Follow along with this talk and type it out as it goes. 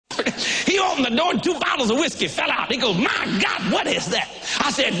opened the door and 2 bottles of whiskey fell out. He goes, my God, what is that?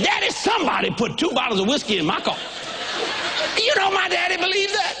 I said, Daddy, somebody put 2 bottles of whiskey in my car. You know my daddy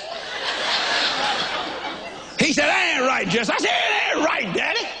believed that? He said, that ain't right, Jess. I said, it ain't right,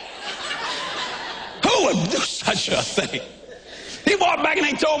 Daddy. Who would do such a thing? He walked back and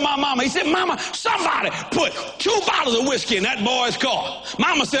he told my mama, he said, Mama, somebody put 2 bottles of whiskey in that boy's car.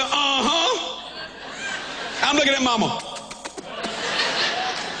 Mama said, uh-huh. I'm looking at Mama.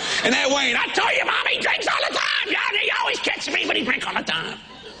 And that Wayne, I told you, Mama, he drinks all the time. He always catches me, but he drinks all the time.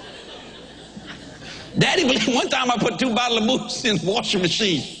 Daddy believed one time I put 2 bottles of booze in the washing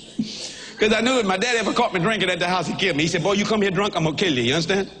machine. Because I knew if my daddy ever caught me drinking at the house, he'd kill me. He said, boy, you come here drunk, I'm going to kill you. You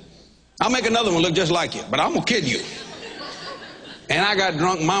understand? I'll make another one look just like you, but I'm going to kill you. And I got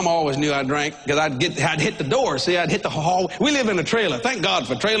drunk. Mama always knew I drank because I'd hit the door. See, I'd hit the hall. We live in a trailer. Thank God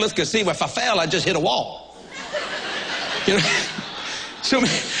for trailers, because see, if I fell, I'd just hit a wall. You know? So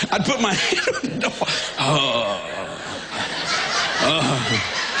I'd put my hand on the door.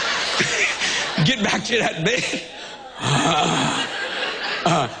 Get back to that bed.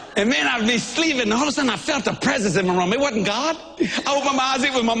 And then I'd be sleeping, and all of a sudden I felt the presence in my room. It wasn't God. I opened my eyes,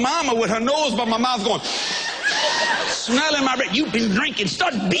 it was my mama with her nose by my mouth going, smelling my breath. You've been drinking.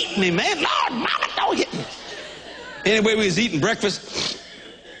 Start beating me, man. Lord, Mama, don't hit me. Anyway, we was eating breakfast.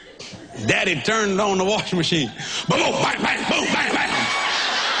 Daddy turned on the washing machine. Boom, bang, bang, boom, bang, bang.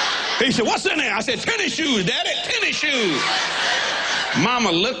 He said, what's in there? I said, tennis shoes, Daddy, tennis shoes.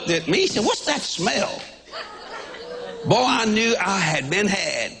 Mama looked at me. He said, what's that smell? Boy, I knew I had been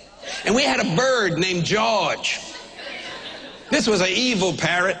had. And we had a bird named George. This was an evil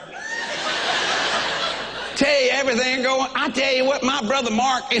parrot. Tell you everything going. I tell you what, my brother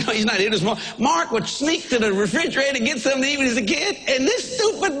Mark, you know, he's not here this morning. Mark would sneak to the refrigerator to get something to eat when he was a kid, and this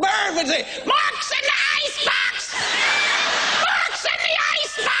stupid bird would say, Mark's in the icebox! Mark's in the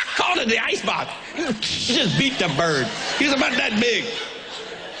icebox! Called it the icebox. He just beat the bird. He was about that big.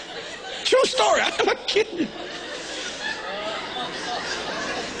 True story. I'm not kidding you.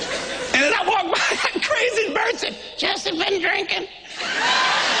 And as I walked by, that crazy bird said, Jesse been drinking?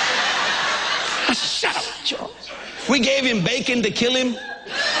 I said, shut up, George. We gave him bacon to kill him.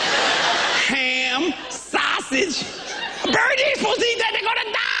 Ham, sausage. A bird ain't supposed to eat that, they're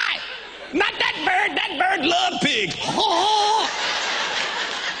gonna die. Not that bird. That bird loved pig. Oh.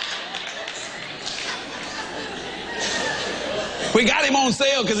 We got him on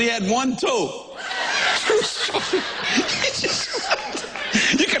sale because he had 1 toe. True story.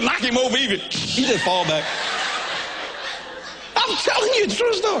 You can knock him over even. He just fall back. I'm telling you a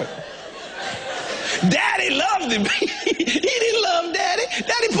true story. Daddy loved him. He didn't love Daddy.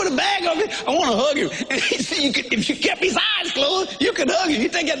 Daddy put a bag on him. I want to hug him. And he said, if you kept his eyes closed, you could hug him. You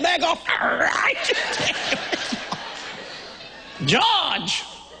take that bag off. All right. George,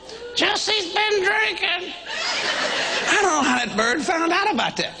 Jesse's been drinking. I don't know how that bird found out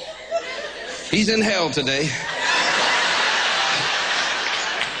about that. He's in hell today.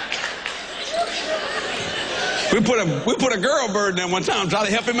 We put a girl bird in there one time, try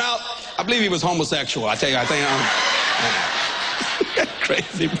to help him out. I believe he was homosexual. I tell you, I think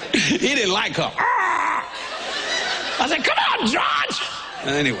crazy. He didn't like her. I said, come on, George.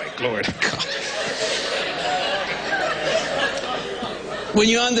 Anyway, glory to God. When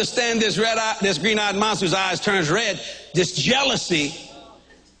you understand this green-eyed monster's eyes turns red, this jealousy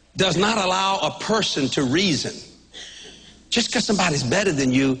does not allow a person to reason. Just because somebody's better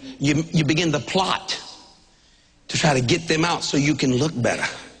than you, you begin to plot to try to get them out so you can look better.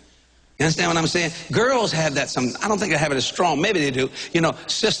 You understand what I'm saying? Girls have that I don't think they have it as strong. Maybe they do. You know,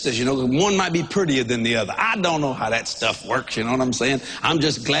 sisters, you know, one might be prettier than the other. I don't know how that stuff works, you know what I'm saying? I'm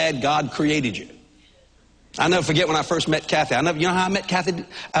just glad God created you. I'll never forget when I first met Kathy. You know how I met Kathy?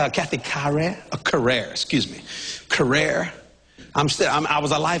 Kathy Carrere? Carrere. I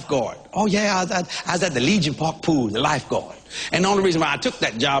was a lifeguard. Oh, yeah, I was at the Legion Park pool, the lifeguard. And the only reason why I took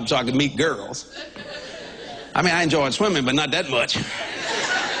that job so I could meet girls. I mean, I enjoyed swimming, but not that much.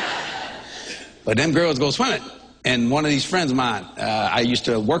 But them girls go swimming. And one of these friends of mine I used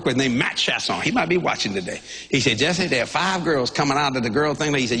to work with named Matt Chasson. He might be watching today. He said, Jesse, there are 5 girls coming out of the girl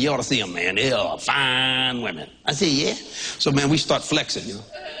thing. He said, you ought to see them, man. They are fine women. I said, yeah. So, man, we start flexing, you know.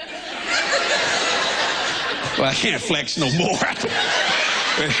 Well, I can't flex no more.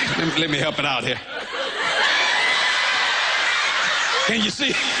 Let me help it out here. Can you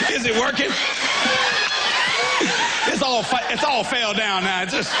see? Is it working? It's all fell down now.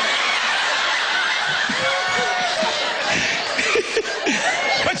 It's just...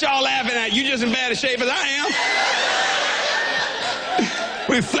 What y'all laughing at? You just in bad a shape as I am?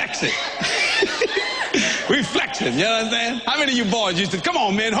 We flex it. We flexing, you understand? How many of you boys used to, come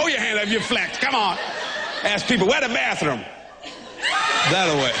on, men, hold your hand up if you flex. Come on. Ask people, where the bathroom? That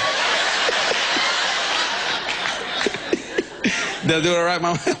away. They'll do it right,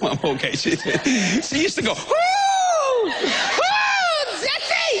 Mom? Okay. She used to go, whoo! Whoo!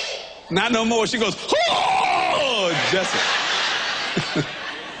 Jesse! Not no more. She goes, whoo! Jesse.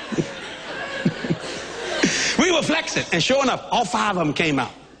 We were flexing, and sure enough, all 5 of them came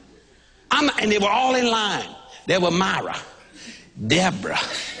out. And they were all in line. There were Myra, Deborah,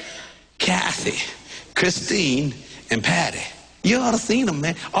 Kathy, Christine, and Patty. You ought to seen them,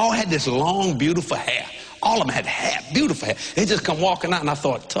 man. All had this long, beautiful hair. All of them had hair, beautiful hair. They just come walking out, and I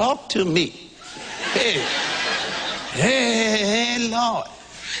thought, talk to me. Hey, hey, Lord.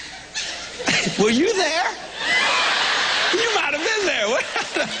 Were you there? You might have been there.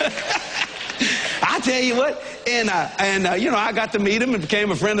 I tell you what, you know, I got to meet him and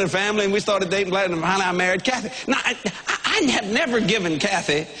became a friend of the family, and we started dating, and finally I married Kathy. Now, I have never given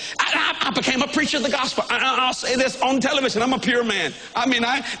Kathy, I became a preacher of the gospel. I'll say this on television, I'm a pure man. I mean,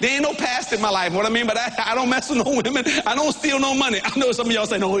 there ain't no past in my life. What I mean by that, I don't mess with no women. I don't steal no money. I know some of y'all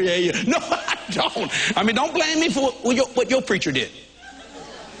say, no, yeah. No, I don't. I mean, don't blame me for what your preacher did.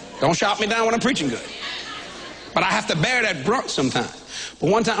 Don't shout me down when I'm preaching good. But I have to bear that brunt sometimes. But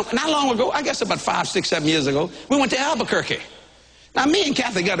one time, not long ago, I guess about 5, 6, 7 years ago, we went to Albuquerque. Now, me and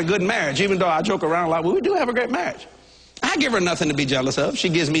Kathy got a good marriage, even though I joke around a lot. But we do have a great marriage. I give her nothing to be jealous of. She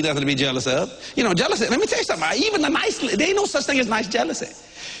gives me nothing to be jealous of. You know, jealousy, let me tell you something. Even the nice, there ain't no such thing as nice jealousy.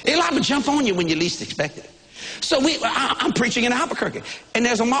 It'll liable to jump on you when you least expect it. So I'm preaching in Albuquerque, and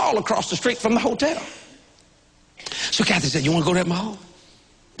there's a mall across the street from the hotel. So Kathy said, you want to go to that mall?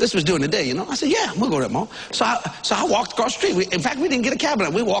 This was during the day, you know. I said, yeah, we'll go to that mall. So I walked across the street. In fact, we didn't get a cab.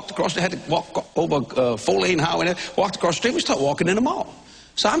 We walked across, had to walk over a 4-lane highway, walked across the street. We started walking in the mall.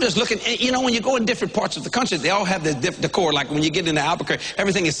 So I'm just looking, you know, when you go in different parts of the country, they all have the decor. Like when you get into Albuquerque,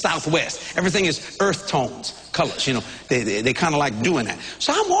 everything is Southwest. Everything is earth tones, colors, you know. They kind of like doing that.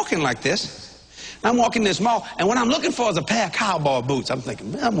 So I'm walking like this. I'm walking this mall, and what I'm looking for is a pair of cowboy boots. I'm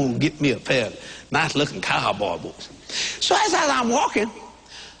thinking, man, I'm going to get me a pair of nice-looking cowboy boots. So as I'm walking,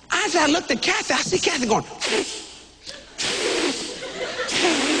 as I looked at Kathy, I see Kathy going.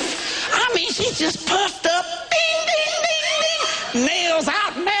 I mean, she's just puffed up. Ding, ding, ding, ding. Nails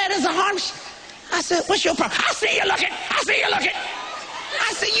out, mad as a hunch. I said, what's your problem? I see you looking. I see you looking.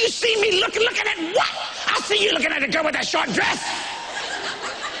 I said, you see me looking at what? I see you looking at the girl with that short dress.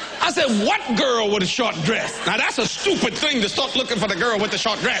 I said, what girl with a short dress? Now, that's a stupid thing to start looking for the girl with the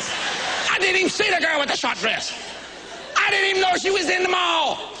short dress. I didn't even see the girl with the short dress. I didn't even know she was in the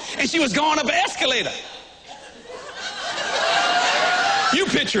mall. And she was going up an escalator. You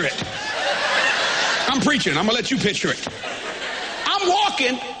picture it. I'm preaching. I'm going to let you picture it. I'm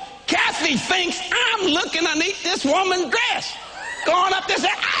walking. Kathy thinks I'm looking underneath this woman's dress. Going up this. I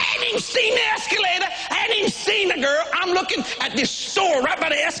hadn't even seen the escalator. I hadn't even seen the girl. I'm looking at this store right by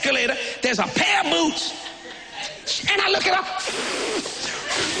the escalator. There's a pair of boots. And I look at her.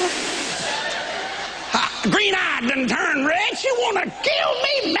 Green-eyed done turned red. She want to kill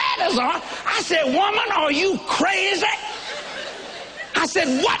me, mad as on. I said, woman, are you crazy? I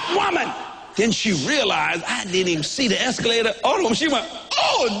said, what woman? Then she realized I didn't even see the escalator. Oh, she went,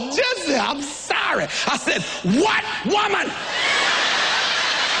 oh, Jesse, I'm sorry. I said, what woman?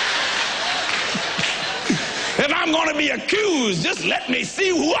 If I'm going to be accused, just let me see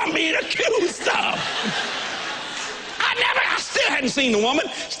who I'm being accused of. I still hadn't seen the woman,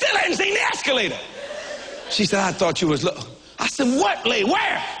 still hadn't seen the escalator. She said, I thought you was look. I said, what, lady?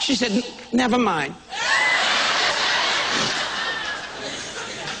 Where? She said, never mind.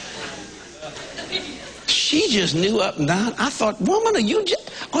 She just knew up and down. I thought, woman, are you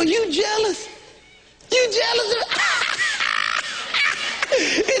jealous? You jealous of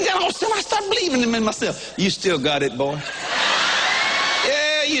And then all of a sudden I started believing in myself. You still got it, boy.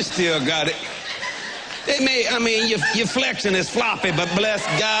 Yeah, you still got it. Your flexion is floppy, but bless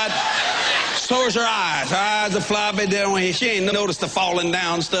God. So's her eyes. Her eyes are floppy. She ain't noticed the falling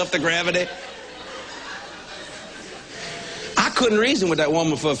down stuff, the gravity. I couldn't reason with that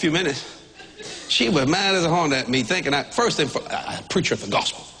woman for a few minutes. She was mad as a hornet at me, thinking first thing, a preacher of the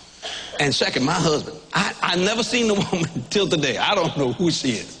gospel. And second, my husband. I never seen the woman till today. I don't know who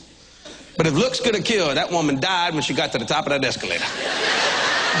she is. But if looks could have killed her, that woman died when she got to the top of that escalator.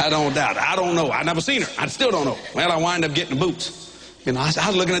 I don't doubt it. I don't know. I never seen her. I still don't know. Well, I wind up getting the boots. You know, I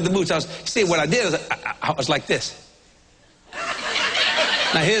was looking at the boots. See, what I did is I was like this.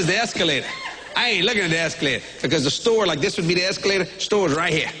 Now, here's the escalator. I ain't looking at the escalator because the store, like this would be the escalator, store's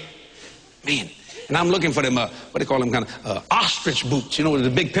right here. Man. And I'm looking for them, what do they call them, kind of ostrich boots, you know, with the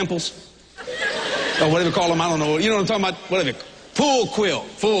big pimples? Or whatever you call them, I don't know. You know what I'm talking about? Whatever. Full quilt.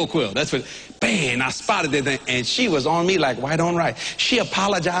 Full quilt. That's what. Bang, I spotted that thing. And she was on me like white on rice. She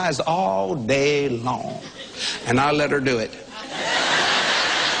apologized all day long. And I let her do it.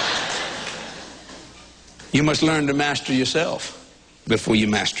 You must learn to master yourself before you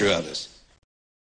master others.